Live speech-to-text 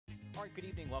All right, good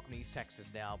evening. Welcome to East Texas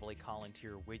Now. Blake Collins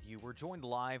here with you. We're joined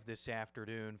live this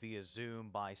afternoon via Zoom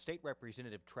by State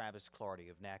Representative Travis Clardy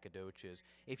of Nacogdoches.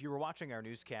 If you were watching our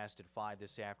newscast at 5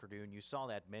 this afternoon, you saw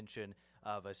that mention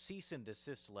of a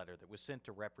cease-and-desist letter that was sent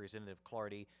to Representative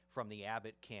Clardy from the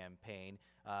Abbott campaign.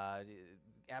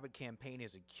 Abbott campaign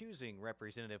is accusing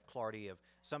Representative Clardy of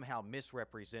somehow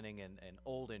misrepresenting an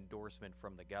old endorsement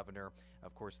from the governor.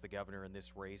 Of course, the governor in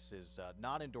this race is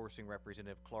not endorsing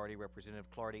Representative Clardy. Representative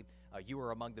Clardy, you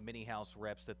are among the many House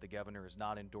reps that the governor is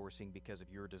not endorsing because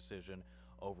of your decision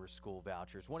over school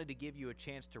vouchers. Wanted to give you a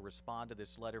chance to respond to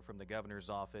this letter from the governor's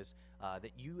office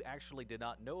that you actually did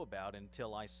not know about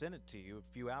until I sent it to you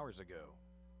a few hours ago.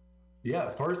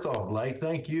 Yeah, first off, Blake,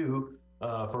 thank you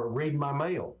for reading my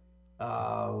mail.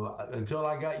 Until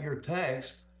I got your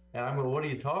text, and I'm going, what are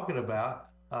you talking about?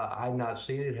 I'd not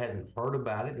seen it, hadn't heard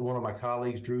about it. One of my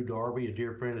colleagues, Drew Darby, a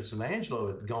dear friend of San Angelo,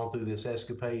 had gone through this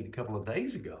escapade a couple of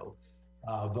days ago.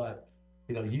 But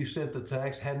you sent the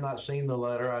text, had not seen the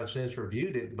letter. I've since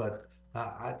reviewed it, but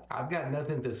I've got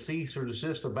nothing to cease or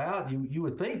desist about. You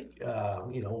would think,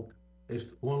 as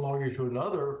one lawyer to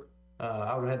another,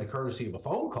 I would have had the courtesy of a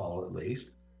phone call at least.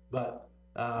 But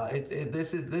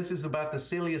this is about the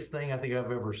silliest thing I think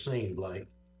I've ever seen, Blake.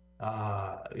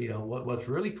 What's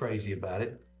really crazy about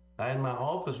it, in my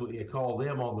office, we called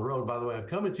them on the road. By the way, I'm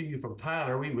coming to you from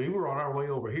Tyler. We were on our way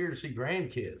over here to see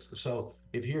grandkids. So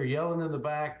if you're yelling in the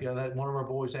back, that one of our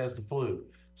boys has the flu.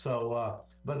 So,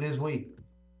 but as I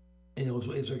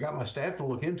got my staff to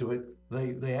look into it,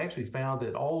 they actually found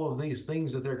that all of these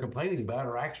things that they're complaining about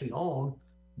are actually on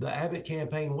the Abbott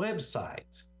campaign website.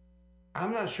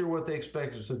 I'm not sure what they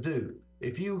expect us to do.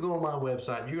 If you go on my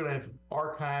website, you're going to have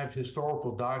archived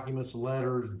historical documents,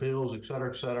 letters, bills, et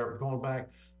cetera, going back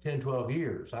 10, 12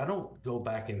 years. I don't go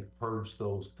back and purge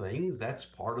those things. That's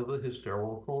part of the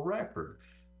historical record.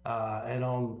 And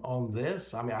on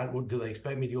this, I mean, do they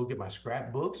expect me to go get my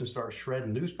scrapbooks and start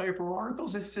shredding newspaper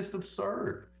articles? It's just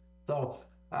absurd. So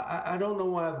I don't know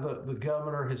why the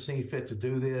governor has seen fit to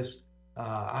do this.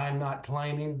 I'm not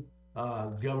claiming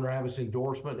Governor Abbott's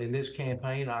endorsement in this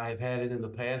campaign. I have had it in the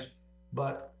past,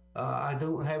 but I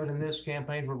don't have it in this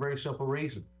campaign for a very simple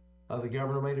reason. The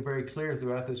governor made it very clear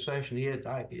throughout this session he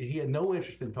had no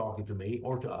interest in talking to me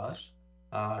or to us.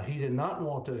 He did not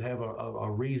want to have a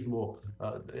reasonable,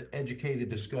 educated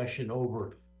discussion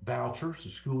over vouchers, the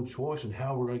school choice, and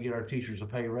how we're going to get our teachers a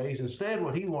pay raise. Instead,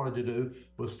 what he wanted to do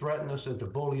was threaten us and to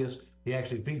bully us. He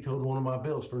actually vetoed one of my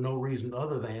bills for no reason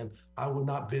other than I would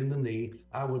not bend the knee,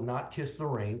 I would not kiss the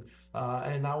ring,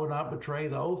 and I would not betray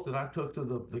the oath that I took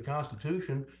to the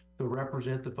Constitution to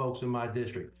represent the folks in my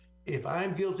district. If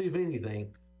I'm guilty of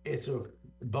anything, it's of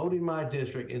voting my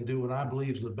district and do what I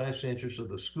believe is in the best interest of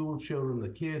the school children, the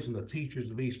kids, and the teachers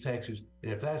of East Texas.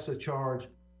 And if that's the charge,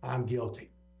 I'm guilty.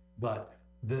 But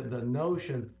the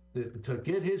notion that to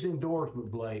get his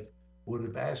endorsement, Blake, would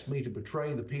have asked me to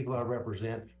betray the people I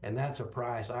represent, and that's a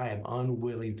price I am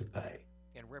unwilling to pay.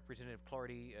 And Representative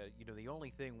Clardy, the only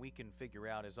thing we can figure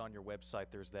out is on your website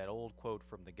there's that old quote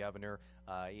from the governor.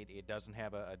 It doesn't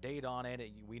have a date on it.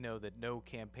 We know that no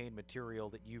campaign material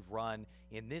that you've run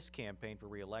in this campaign for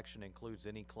re-election includes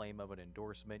any claim of an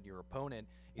endorsement. Your opponent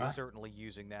is certainly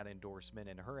using that endorsement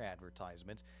in her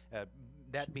advertisements.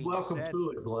 That being Welcome said, to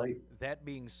it, Blake. That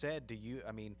being said, do you,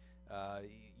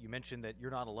 you mentioned that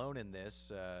you're not alone in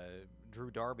this.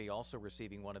 Drew Darby also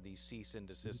receiving one of these cease and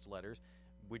desist letters.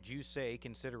 Would you say,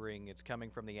 considering it's coming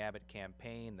from the Abbott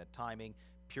campaign, the timing,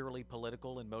 purely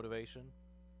political in motivation?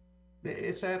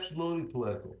 It's absolutely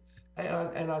political,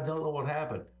 and I don't know what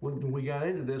happened when we got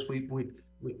into this. We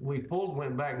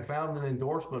went back and found an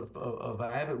endorsement of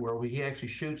Abbott where he actually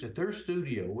shoots at their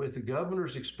studio at the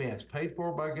governor's expense, paid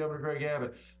for by Governor Greg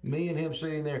Abbott. Me and him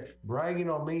sitting there bragging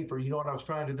on me for what I was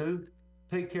trying to do,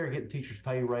 take care of getting teachers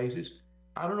pay raises.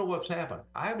 I don't know what's happened.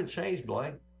 I haven't changed,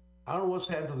 Blake. I don't know what's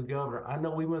happened to the governor. I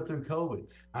know we went through COVID.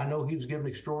 I know he was given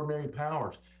extraordinary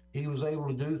powers. He was able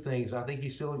to do things. I think he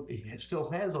still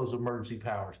has those emergency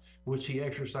powers, which he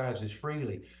exercises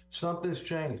freely. Something's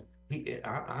changed.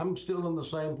 I'm still in the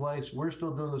same place. We're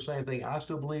still doing the same thing. I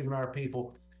still believe in our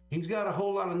people. He's got a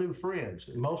whole lot of new friends.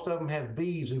 Most of them have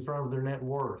B's in front of their net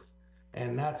worth.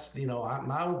 And that's,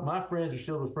 my friends are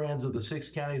still the friends of the 6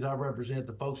 counties I represent,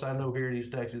 the folks I know here in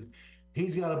East Texas.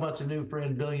 He's got a bunch of new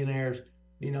friend billionaires.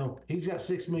 He's got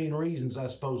 6 million reasons, I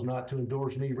suppose, not to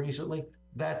endorse me recently.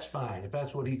 That's fine. If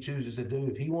that's what he chooses to do.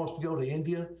 If he wants to go to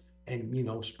India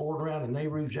and, sport around a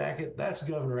Nehru jacket, that's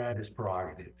Governor Abbott's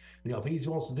prerogative. If he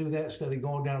wants to do that instead of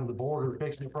going down to the border and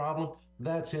fixing the problem,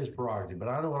 that's his prerogative. But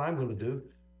I know what I'm going to do.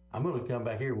 I'm going to come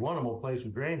back here. One, I'm going to play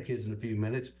some grandkids in a few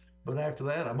minutes. But after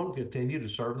that, I'm going to continue to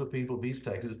serve the people of East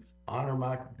Texas, honor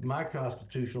my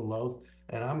constitutional oath,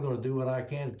 and I'm going to do what I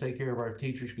can to take care of our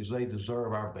teachers because they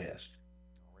deserve our best.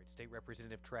 All right, State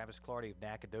Representative Travis Clardy of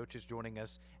Nacogdoches joining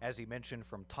us, as he mentioned,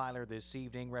 from Tyler this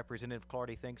evening. Representative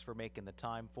Clardy, thanks for making the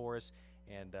time for us,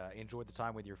 and enjoy the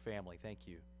time with your family. Thank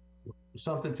you.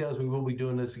 Something tells me we'll be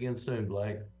doing this again soon,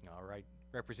 Blake. All right,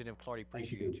 Representative Clardy, Thank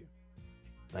appreciate you.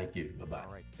 Thank you. Bye-bye.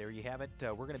 All right, there you have it.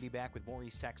 We're going to be back with more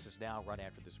East Texas Now right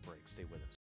after this break. Stay with us.